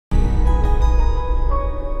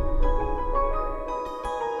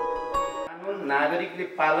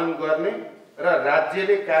नागरिकले पालन गर्ने र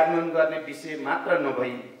राज्यले कार्यान्वयन गर्ने विषय मात्र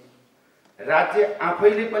नभई राज्य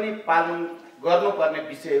आफैले पनि पालन गर्नुपर्ने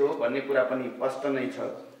विषय हो भन्ने कुरा पनि स्पष्ट नै छ।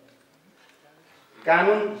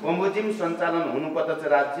 कानुन बमोजिम सञ्चालन हुनुपर्दछ।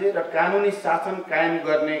 राज्य र कानुनी शासन कायम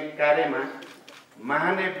गर्ने कार्यमा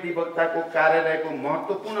महाधिवक्ताको कार्यालयको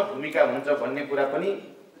महत्त्वपूर्ण भूमिका हुन्छ भन्ने कुरा पनि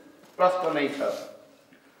प्रश्न नै छ।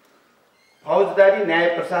 फौजदारी न्याय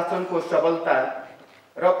प्रशासनको सबलता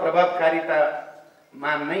र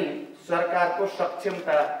प्रभावकारितामा नै सरकारको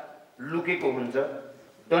सक्षमता लुकेको हुन्छ।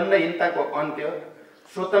 दण्डहीनताको अन्त्य,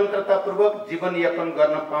 स्वतन्त्रतापूर्वक जीवनयापन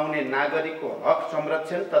गर्न पाउने नागरिकको हक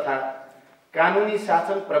संरक्षण तथा कानुनी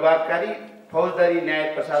शासन प्रभावकारी फौजदारी न्याय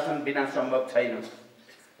प्रशासन बिना सम्भव छैन।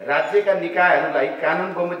 राज्यका निकायहरूलाई कानुन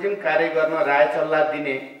बमोजिम कार्य गर्न राय सल्लाह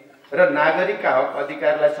दिने र नागरिकका हक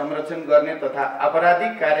अधिकारलाई संरक्षण गर्ने तथा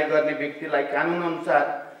आपराधिक कार्य गर्ने व्यक्तिलाई कानुन अनुसार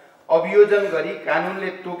अभियोजन गरी कानुनले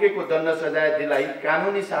तोकेको दण्ड सजाय दिलाई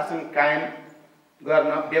कानुनी शासन कायम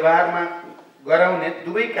गर्न व्यवहारमा गराउने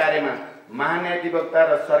दुवै कार्यमा महान्यायाधिवक्ता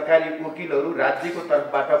र सरकारी वकिलहरू राज्यको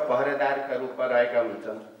तर्फबाट पहरेदारका रूपमा रहेका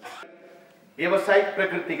हुन्छन्। व्यावसायिक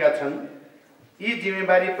प्रकृतिका छन्। यी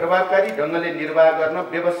जिम्मेवारी प्रभावकारी ढङ्गले निर्वाह गर्न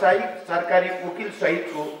व्यावसायिक सरकारी वकिल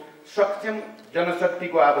सहितको सक्षम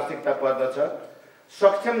जनशक्तिको आवश्यकता पर्दछ।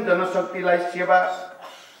 सक्षम जनशक्तिलाई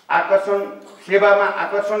सेवामा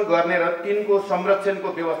आकर्षण गर्ने र तिनको संरक्षणको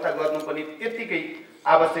व्यवस्था गर्नु पनि त्यत्तिकै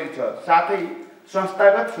आवश्यक छ। साथै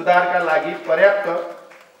संस्थागत सुधारका लागि पर्याप्त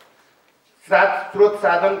स्रोत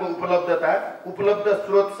साधनको उपलब्ध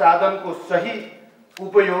स्रोत साधनको सही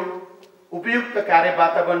उपयोग, उपयुक्त कार्य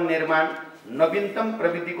वातावरण निर्माण, नवीनतम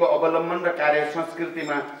प्रविधिको अवलम्बन र कार्य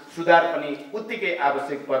संस्कृतिमा सुधार पनि उत्तिकै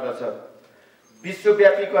आवश्यक पर्दछ।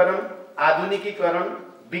 विश्वव्यापीकरण, आधुनिकीकरण,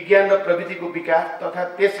 विज्ञान र प्रविधिको विकास तथा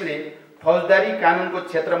त्यसले फौजदारी कानुनको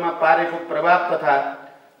क्षेत्रमा पारेको प्रभाव तथा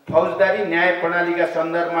फौजदारी न्याय प्रणालीका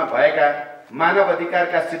सन्दर्भमा भएका मानव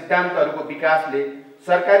अधिकारका सिद्धान्तहरूको विकासले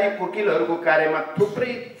सरकारी वकिलहरूको कार्यमा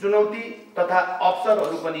थुप्रै चुनौती तथा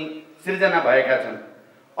अवसरहरू पनि सिर्जना भएका छन्।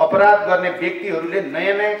 अपराध गर्ने व्यक्तिहरूले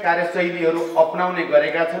नयाँ नयाँ कार्यशैलीहरू अपनाउने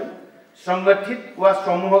गरेका छन्। सङ्गठित वा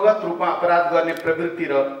समूहगत रूपमा अपराध गर्ने प्रवृत्ति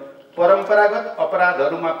र परम्परागत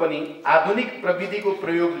अपराधहरूमा पनि आधुनिक प्रविधिको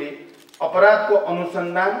प्रयोगले अपराधको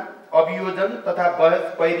अनुसन्धान, अभियोजन तथा बहस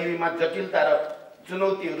पैरवीमा जटिलता र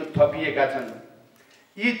चुनौतीहरू थपिएका छन्।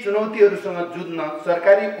 यी चुनौतीहरूसँग जुझ्न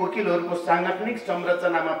सरकारी वकिलहरूको साङ्गठनिक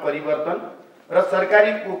संरचनामा परिवर्तन र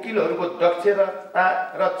सरकारी वकिलहरूको दक्षता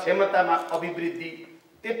र क्षमतामा अभिवृद्धि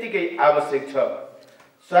त्यत्तिकै आवश्यक छ।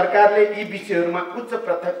 सरकारले यी विषयहरूमा उच्च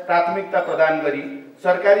प्राथमिकता प्रदान गरी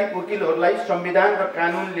सरकारी वकिलहरूलाई संविधान र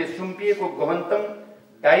कानुनले सुम्पिएको गहनतम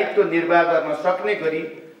दायित्व निर्वाह गर्न सक्ने गरी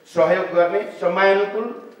सहयोग गर्ने, समयानुकूल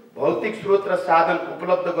भौतिक स्रोत र साधन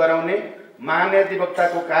उपलब्ध गराउने,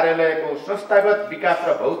 महान्यायाधिवक्ताको कार्यालयको संस्थागत विकास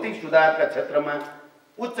र भौतिक सुधारका क्षेत्रमा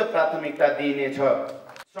उच्च प्राथमिकता दिइनेछ।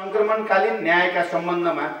 सङ्क्रमणकालीन न्यायका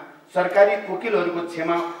सम्बन्धमा सरकारी वकिलहरूको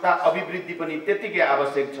क्षमता अभिवृद्धि पनि त्यत्तिकै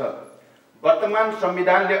आवश्यक छ। वर्तमान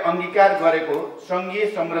संविधानले अङ्गीकार गरेको सङ्घीय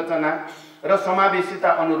संरचना र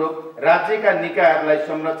समावेशिता अनुरूप राज्यका निकायहरूलाई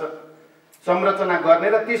संरचना गर्ने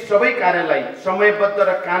र ती सबै कार्यलाई समयबद्ध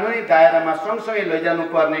र कानुनी दायरामा सँगसँगै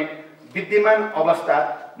लैजानुपर्ने विद्यमान अवस्था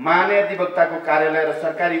महान्यायाधिवक्ताको कार्यालय र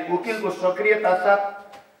सरकारी वकिलको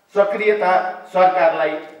सक्रियता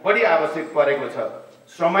सरकारलाई बढी आवश्यक परेको छ।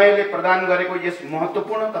 समयले प्रदान गरेको यस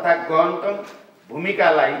महत्त्वपूर्ण तथा गहनतम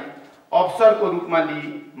भूमिकालाई अवसरको रूपमा लिई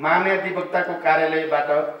महान्यायाधिवक्ताको कार्यालयबाट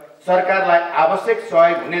सरकारलाई आवश्यक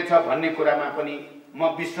सहयोग हुनेछ भन्ने कुरामा पनि म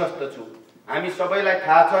विश्वस्त छु। हामी सबैलाई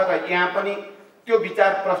थाहा छ र यहाँ पनि त्यो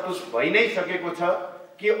विचार प्रस्तुत भइ नै सकेको छ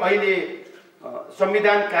कि अहिले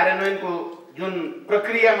संविधान कार्यान्वयनको जुन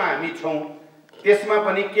प्रक्रियामा हामी छौँ त्यसमा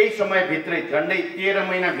पनि केही समयभित्रै झन्डै 13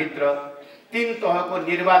 महिनाभित्र 3 तहको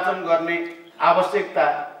निर्वाचन गर्ने आवश्यकता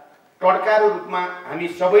टड्कारो रूपमा हामी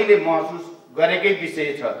सबैले महसुस गरेकै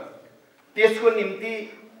विषय छ। त्यसको निम्ति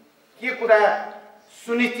के कुरा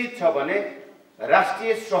सुनिश्चित छ भने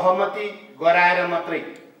राष्ट्रिय सहमति गराएर मात्रै,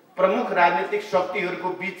 प्रमुख राजनीतिक शक्तिहरूको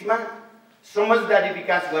बीचमा समझदारी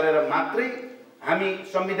विकास गरेर मात्रै हामी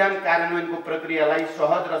संविधान कार्यान्वयनको प्रक्रियालाई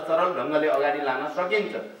सहज र सरल ढङ्गले अगाडि लान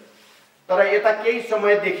सकिन्छ। तर यता केही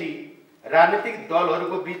समयदेखि राजनीतिक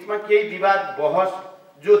दलहरूको बीचमा केही विवाद बहस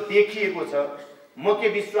जो देखिएको छ, म के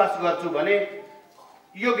विश्वास गर्छु भने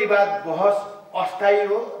यो विवाद बहस अस्थायी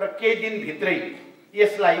हो र केही दिनभित्रै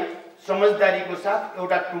यसलाई समझदारीको साथ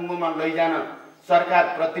एउटा टुङ्गोमा लैजान सरकार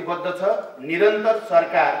प्रतिबद्ध छ। निरन्तर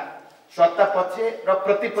सरकार सत्तापक्ष र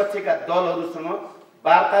प्रतिपक्षका दलहरूसँग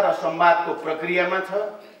वार्ता र संवादको प्रक्रियामा छ।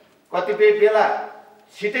 कतिपय बेला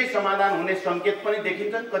छिटै समाधान हुने सङ्केत पनि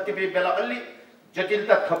देखिन्छन्, कतिपय बेला अलि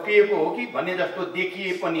जटिलता थपिएको हो कि भन्ने जस्तो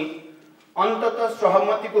देखिए पनि अन्ततः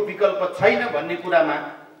सहमतिको विकल्प छैन भन्ने कुरामा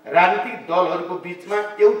राजनीतिक दलहरूको बीचमा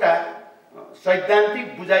एउटा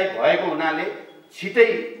सैद्धान्तिक बुझाइ भएको हुनाले छिटै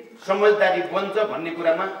समझदारी बन्छ भन्ने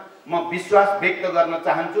कुरामा म विश्वास व्यक्त गर्न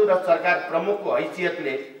चाहन्छु र सरकार प्रमुखको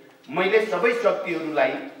हैसियतले मैले सबै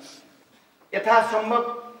शक्तिहरूलाई यथासम्भव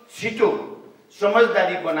छिटो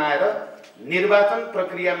समझदारी बनाएर निर्वाचन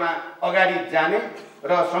प्रक्रियामा अगाडि जाने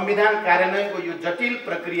र संविधान कार्यान्वयनको यो जटिल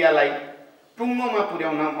प्रक्रियालाई टुङ्गोमा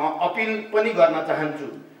पुर्याउन म अपिल पनि गर्न चाहन्छु।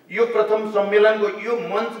 यो प्रथम सम्मेलनको यो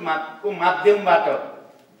मञ्चको माध्यमबाट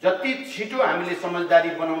जति छिटो हामीले समझदारी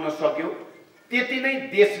बनाउन सक्यौं त्यति नै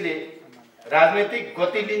देशले राजनीतिक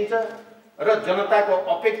गति लिन्छ र जनताको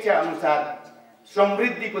अपेक्षा अनुसार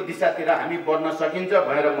समृद्धिको दिशातिर हामी बढ्न सकिन्छ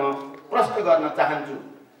भनेर म प्रश्न गर्न चाहन्छु।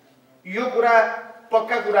 यो कुरा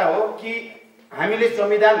पक्का कुरा हो कि हामीले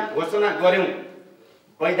संविधान घोषणा गर्यौं,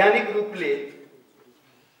 वैधानिक रूपले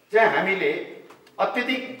चाहिँ हामीले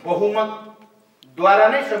अत्यधिक बहुमतद्वारा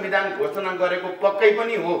नै संविधान घोषणा गरेको पक्कै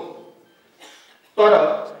पनि हो। तर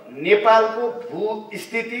नेपालको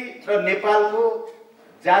भूस्थिति र नेपालको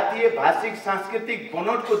जातीय भाषिक सांस्कृतिक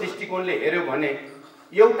बनोटको दृष्टिकोणले हेर्यो भने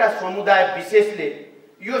एउटा समुदाय विशेषले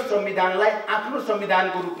यो संविधानलाई आफ्नो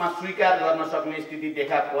संविधानको रूपमा स्वीकार गर्न सक्ने स्थिति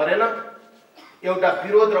देखा परेन। एउटा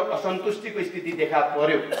विरोध र असन्तुष्टिको स्थिति देखा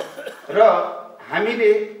पर्यो र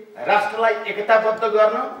हामीले राष्ट्रलाई एकताबद्ध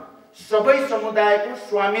गर्न सबै समुदायको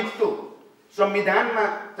स्वामित्व संविधानमा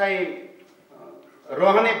चाहिँ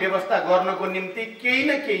रहने व्यवस्था गर्नको निम्ति केही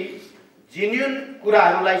न केही जेन्युन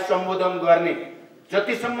कुराहरूलाई सम्बोधन गर्ने,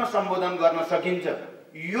 जतिसम्म सम्बोधन गर्न सकिन्छ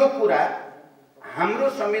यो कुरा हाम्रो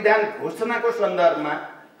संविधान घोषणाको सन्दर्भमा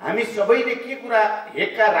हामी सबैले के कुरा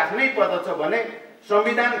हेक्का राख्नै पर्दछ भने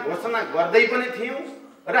संविधान घोषणा गर्दै पनि थियौं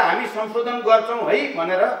र हामी संशोधन गर्छौं है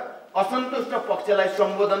भनेर असन्तुष्ट पक्षलाई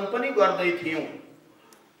सम्बोधन पनि गर्दै थियौं।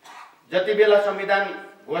 जति बेला संविधान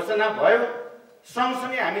घोषणा भयो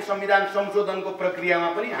सँगसँगै हामी संविधान संशोधनको प्रक्रियामा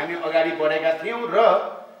पनि हामी अगाडि बढेका थियौं र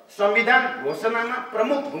संविधान घोषणामा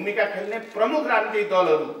प्रमुख भूमिका खेल्ने प्रमुख राजनीतिक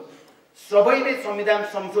दलहरू सबैले संविधान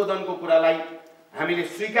संशोधनको कुरालाई हामीले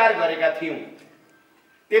स्वीकार गरेका थियौं।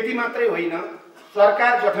 त्यति मात्रै होइन,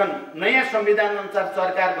 सरकार गठन नयाँ संविधान अनुसार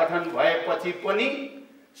सरकार गठन भएपछि पनि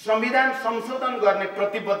संविधान संशोधन गर्ने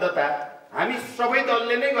प्रतिबद्धता हामी सबै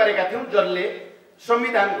दलले नै गरेका थियौं जसले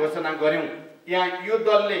संविधान घोषणा गर्यौं। यहाँ यो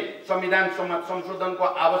दलले संविधान संशोधनको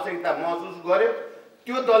आवश्यकता महसुस गर्यो,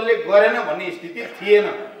 त्यो दलले गरेन भन्ने स्थिति थिएन।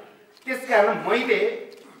 त्यसकारण मैले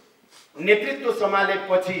नेतृत्व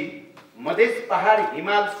सम्हालेपछि मधेस पहाड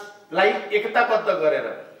हिमाललाई एकताबद्ध गरेर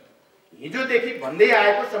हिजोदेखि भन्दै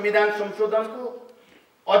आएको संविधान संशोधनको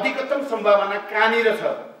अधिकतम सम्भावना कहाँनिर छ,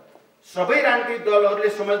 सबै राजनीतिक दलहरूले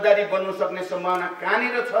समझदारी बन्नु सक्ने सम्भावना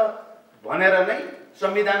कहाँनिर छ भनेर नै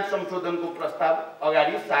संविधान संशोधनको प्रस्ताव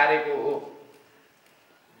अगाडि सारेको हो,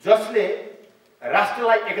 जसले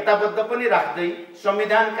राष्ट्रलाई एकताबद्ध पनि राख्दै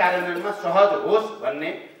संविधान कार्यान्वयनमा सहज होस्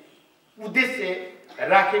भन्ने उद्देश्य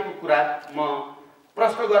राखेको कुरा म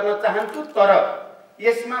प्रश्न गर्न चाहन्छु। तर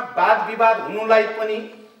यसमा वाद विवाद हुनुलाई पनि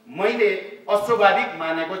मैले अस्वाभाविक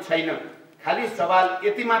मानेको छैन। खाली सवाल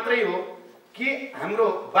यति मात्रै हो कि हाम्रो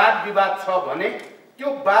वाद विवाद छ भने त्यो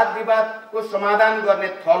वाद विवादको समाधान गर्ने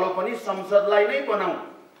थलो पनि संसदलाई नै बनाऊ।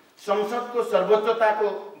 संसदको सर्वोच्चताको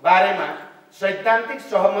बारेमा सैद्धान्तिक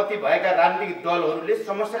सहमति भएका राजनीतिक दलहरूले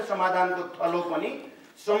समस्या समाधानको थलो पनि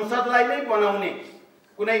संसदलाई नै बनाउने,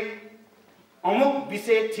 कुनै अमुक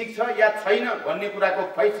विषय ठीक छ या छैन भन्ने कुराको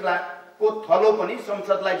फैसलाको थलो पनि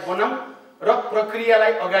संसदलाई बनाऊ र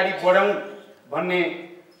प्रक्रियालाई अगाडि बढाऊ भन्ने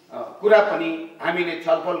कुरा पनि हामीले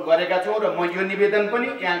छलफल गरेका छौं र म यो निवेदन पनि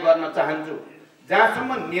यहाँ गर्न चाहन्छु।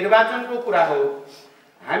 जहाँसम्म निर्वाचनको कुरा हो,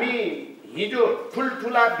 हामी हिजो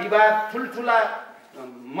ठुलठुला विवाद, ठुलठुला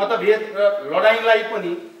मतभेद र लडाईँलाई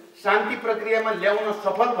पनि शान्ति प्रक्रियामा ल्याउन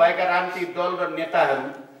सफल भएका राजनीतिक दल र नेताहरू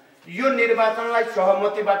यो निर्वाचनलाई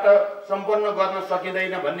सहमतिबाट सम्पन्न गर्न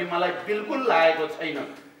सकिँदैन भन्ने मलाई बिल्कुल लागेको छैन।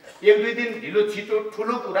 एक दुई दिन ढिलो छिटो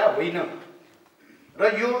ठुलो कुरा होइन र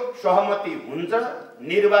यो सहमति हुन्छ,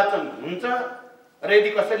 निर्वाचन हुन्छ र यदि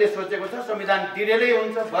कसैले सोचेको छ संविधान डिरेलै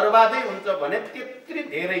हुन्छ, बर्बादै हुन्छ भने त्यति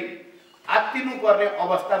धेरै आत्तिनु पर्ने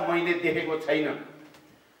अवस्था मैले देखेको छैन।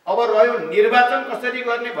 अब रह्यो निर्वाचन कसरी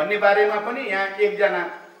गर्ने भन्ने बारेमा पनि यहाँ एकजना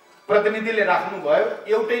प्रतिनिधिले राख्नुभयो,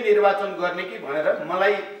 एउटै निर्वाचन गर्ने कि भनेर।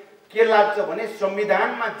 मलाई के लाग्छ भने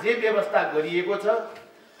संविधानमा जे व्यवस्था गरिएको छ,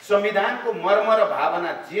 संविधानको मर्म र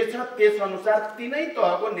भावना जे छ त्यसअनुसार तिनै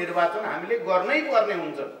तहको निर्वाचन हामीले गर्नै पर्ने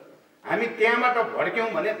हुन्छ। हामी त्यहाँबाट भड्क्यौं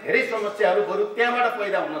भने धेरै समस्याहरू बरु त्यहाँबाट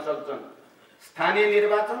पैदा हुन सक्छन्। स्थानीय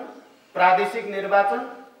निर्वाचन, प्रादेशिक निर्वाचन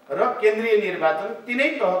र केन्द्रीय निर्वाचन, तिनै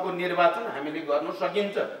तहको निर्वाचन हामीले गर्न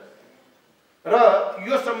सकिन्छ। र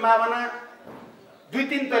यो सम्भावना दुई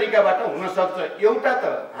तीन तरिकाबाट हुन सक्छ। एउटा त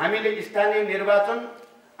हामीले स्थानीय निर्वाचन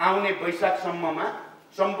आउने वैशाखसम्ममा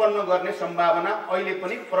सम्पन्न गर्ने सम्भावना अहिले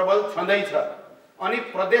पनि प्रबल छँदैछ। अनि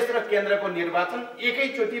प्रदेश र केन्द्रको निर्वाचन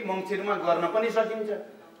एकैचोटि मङ्सिरमा गर्न पनि सकिन्छ।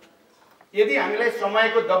 यदि हामीलाई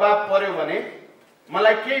समयको दबाव पर्यो भने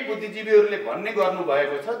मलाई केही बुद्धिजीवीहरूले भन्ने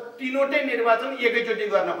गर्नुभएको छ तीनवटै निर्वाचन एकैचोटि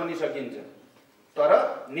गर्न पनि सकिन्छ। तर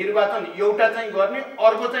निर्वाचन एउटा चाहिँ गर्ने,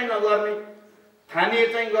 अर्को चाहिँ नगर्ने, स्थानीय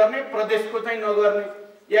चाहिँ गर्ने, प्रदेशको चाहिँ नगर्ने,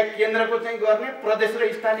 या केन्द्रको चाहिँ गर्ने, प्रदेश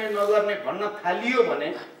र स्थानीय नगर्ने भन्न थालियो भने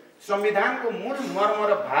संविधानको मूल मर्म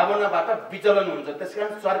र भावनाबाट विचलन हुन्छ।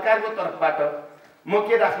 त्यसकारण सरकारको तर्फबाट म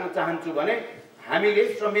के राख्न चाहन्छु भने हामीले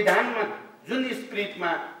संविधानमा जुन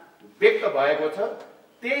स्पिरिटमा व्यक्त भएको छ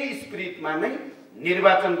त्यही स्पिरिटमा नै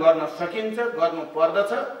निर्वाचन गर्न सकिन्छ, गर्नु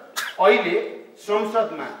पर्दछ। अहिले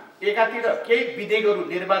संसदमा एकातिर केही विधेयकहरू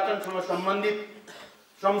निर्वाचनसँग सम्बन्धित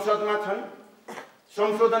संसदमा छन्,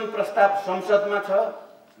 संशोधन प्रस्ताव संसदमा छ,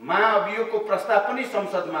 महाअभियोगको प्रस्ताव पनि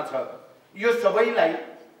संसदमा छ। यो सबैलाई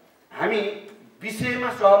हामी विषयमा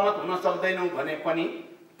सहमत हुन सक्दैनौँ भने पनि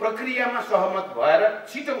प्रक्रियामा सहमत भएर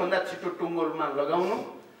छिटोभन्दा छिटो टुङ्गोलमा लगाउनु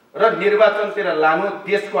र निर्वाचनतिर लानु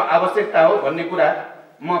देशको आवश्यकता हो भन्ने कुरा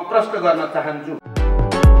म प्रश्न गर्न चाहन्छु।